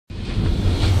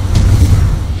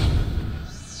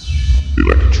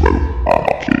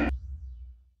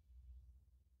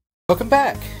Welcome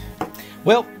back.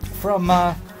 Well, from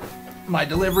my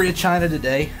delivery to China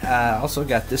today, I also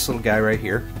got this little guy right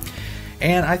here,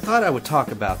 and I thought I would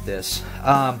talk about this.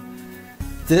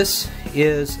 This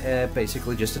is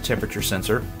basically just a temperature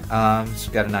sensor. It's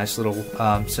got a nice little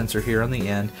sensor here on the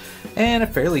end, and a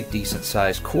fairly decent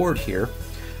sized cord here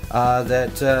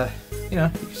that you know,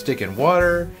 you can stick in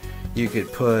water. You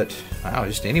could put, I don't know,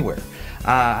 just anywhere.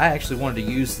 I actually wanted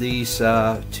to use these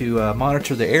to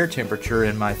monitor the air temperature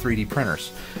in my 3D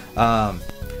printers.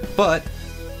 But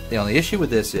the only issue with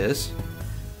this is,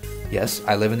 yes,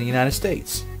 I live in the United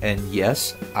States, and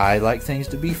yes, I like things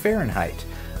to be Fahrenheit.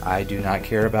 I do not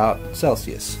care about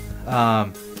Celsius.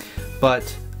 But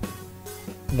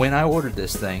when I ordered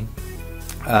this thing,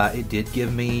 it did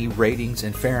give me ratings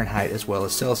in Fahrenheit as well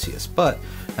as Celsius. But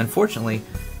unfortunately,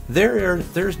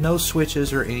 there's no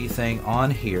switches or anything on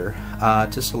here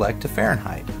to select to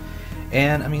Fahrenheit.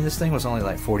 And I mean, this thing was only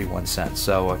like 41 cents,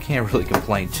 so I can't really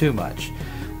complain too much.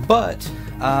 But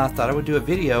I thought I would do a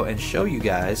video and show you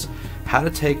guys how to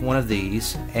take one of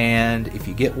these, and if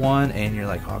you get one and you're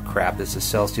like, oh crap, this is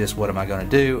Celsius, what am I going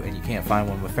to do, and you can't find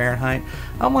one with Fahrenheit,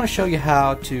 I want to show you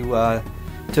how to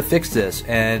fix this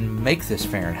and make this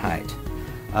Fahrenheit.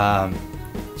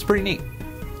 It's pretty neat.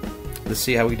 Let's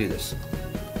see how we do this.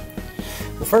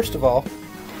 Well, first of all,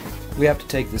 we have to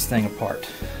take this thing apart.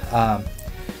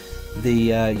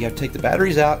 You have to take the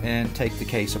batteries out and take the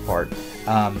case apart.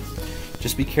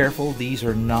 Just be careful, these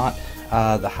are not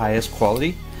the highest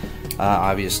quality.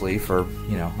 Obviously, for,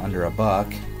 you know, under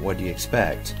 $1, what do you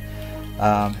expect?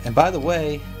 And by the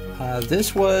way,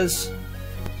 this was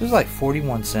like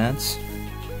 41 cents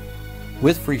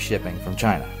with free shipping from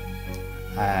China.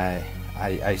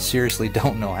 I seriously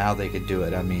don't know how they could do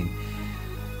it. I mean,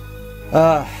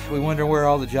 we wonder where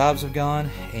all the jobs have gone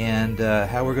and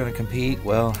how we're going to compete.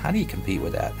 Well, how do you compete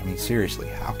with that? I mean, seriously,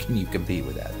 how can you compete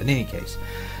with that? In any case,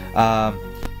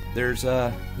 there's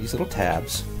these little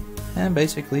tabs, and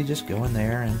basically just go in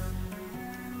there and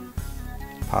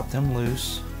pop them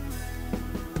loose.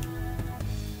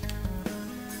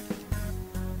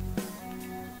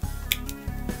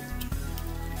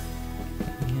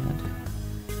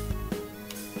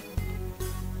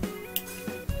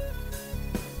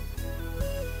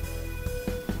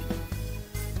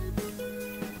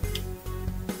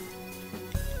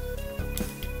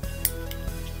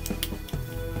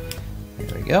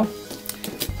 There we go.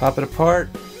 Pop it apart.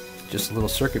 Just a little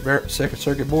circuit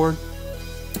board.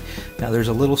 Now there's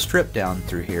a little strip down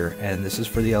through here, and this is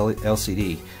for the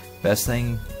LCD. Best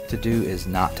thing to do is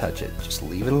not touch it. Just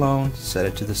leave it alone, set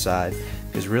it to the side,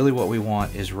 because really what we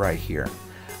want is right here.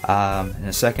 In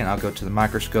a second I'll go to the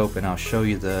microscope and I'll show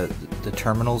you the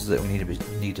terminals that we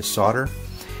need to solder,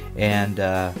 and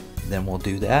then we'll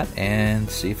do that and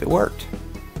see if it worked.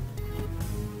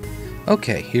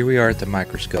 Okay, here we are at the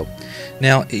microscope.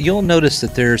 Now you'll notice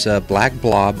that there's a black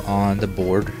blob on the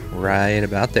board right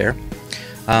about there.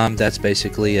 That's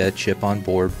basically a chip on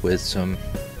board with some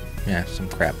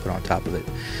crap put on top of it.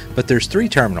 But there's 3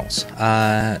 terminals.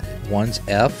 One's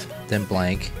F, then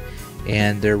blank,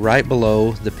 and they're right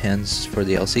below the pins for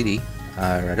the LCD,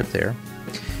 right up there.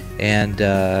 And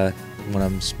one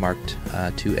of them's marked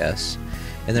 2S.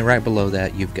 And then right below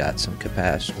that you've got some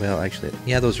capacitors. Well, actually,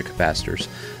 yeah, those are capacitors.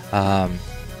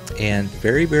 And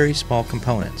very, very small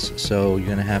components. So you're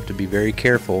going to have to be very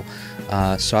careful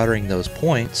soldering those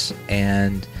points.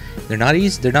 And they're not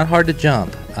easy. They're not hard to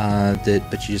jump. But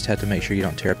you just have to make sure you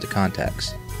don't tear up the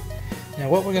contacts. Now,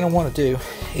 what we're going to want to do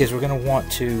is we're going to want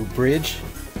to bridge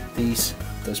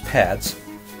those pads.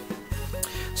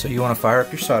 So you want to fire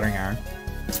up your soldering iron,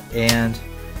 and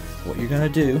what you're going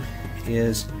to do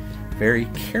is very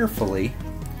carefully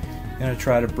you're going to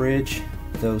try to bridge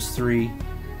those 3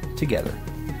 together,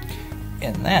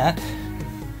 and that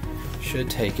should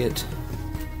take it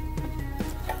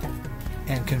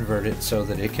and convert it so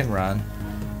that it can run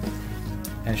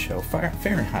and show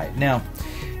Fahrenheit. Now,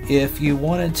 if you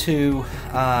wanted to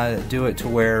do it to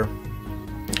where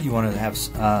you want to have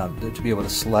to be able to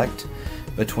select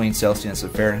between Celsius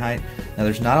and Fahrenheit, now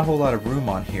there's not a whole lot of room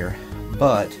on here,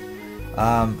 but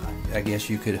I guess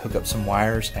you could hook up some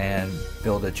wires and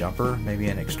build a jumper, maybe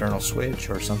an external switch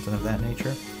or something of that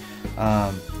nature.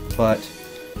 But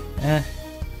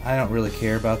I don't really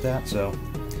care about that, so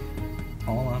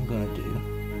all I'm going to do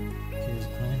is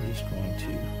I'm just going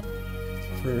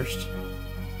to first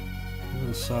a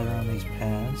little solder on these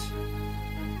pads.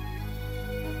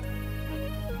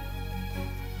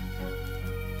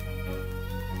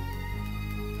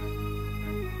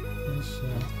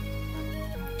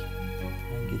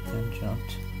 And get them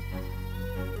jumped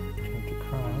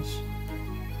across.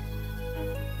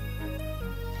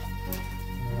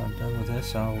 done with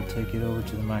this, I will take it over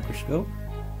to the microscope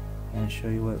and show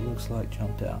you what it looks like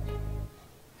jumped out.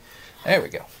 There we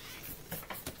go.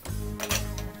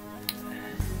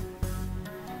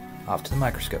 Off to the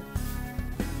microscope.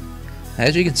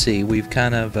 As you can see, we've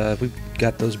got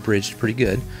those bridged pretty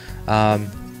good.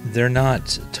 They're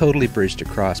not totally bridged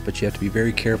across, but you have to be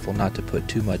very careful not to put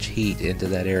too much heat into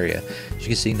that area. As you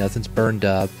can see, nothing's burned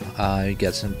up. You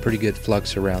got some pretty good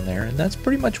flux around there, and that's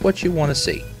pretty much what you want to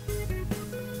see.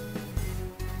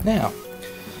 Now,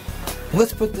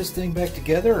 let's put this thing back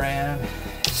together and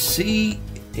see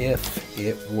if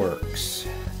it works. So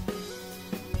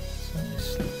let me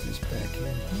slip this back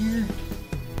in here.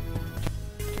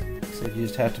 So you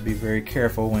just have to be very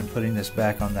careful when putting this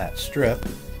back on that strip,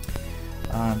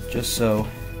 just so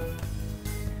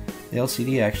the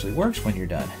LCD actually works when you're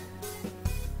done.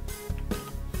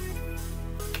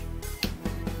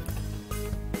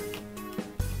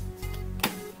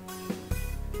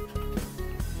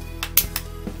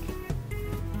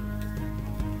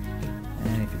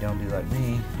 And if you don't do like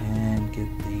me and get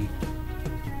the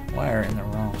wire in the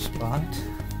wrong spot,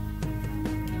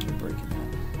 you'll break it down.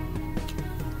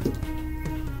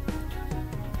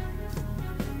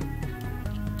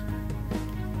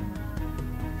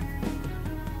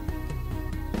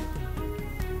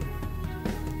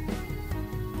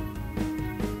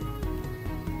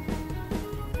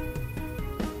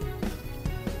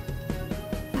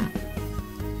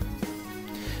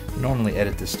 Normally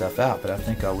edit this stuff out, but I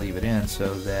think I'll leave it in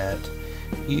so that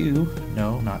you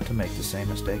know not to make the same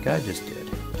mistake I just did.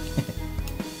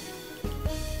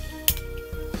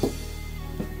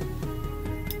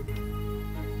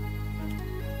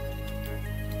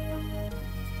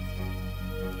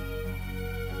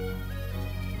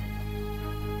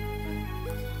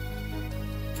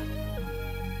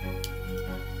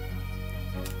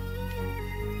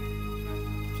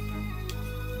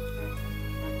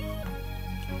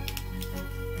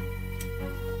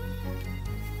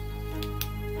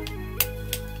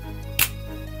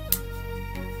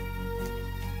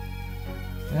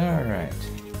 All right.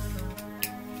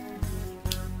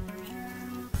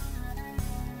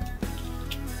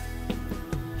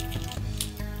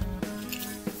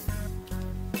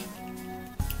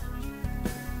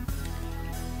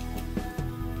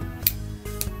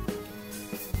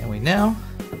 And we now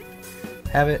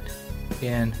have it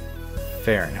in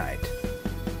Fahrenheit.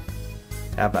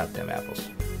 How about them apples?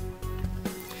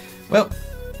 Well,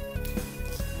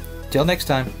 till next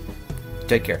time,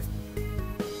 take care.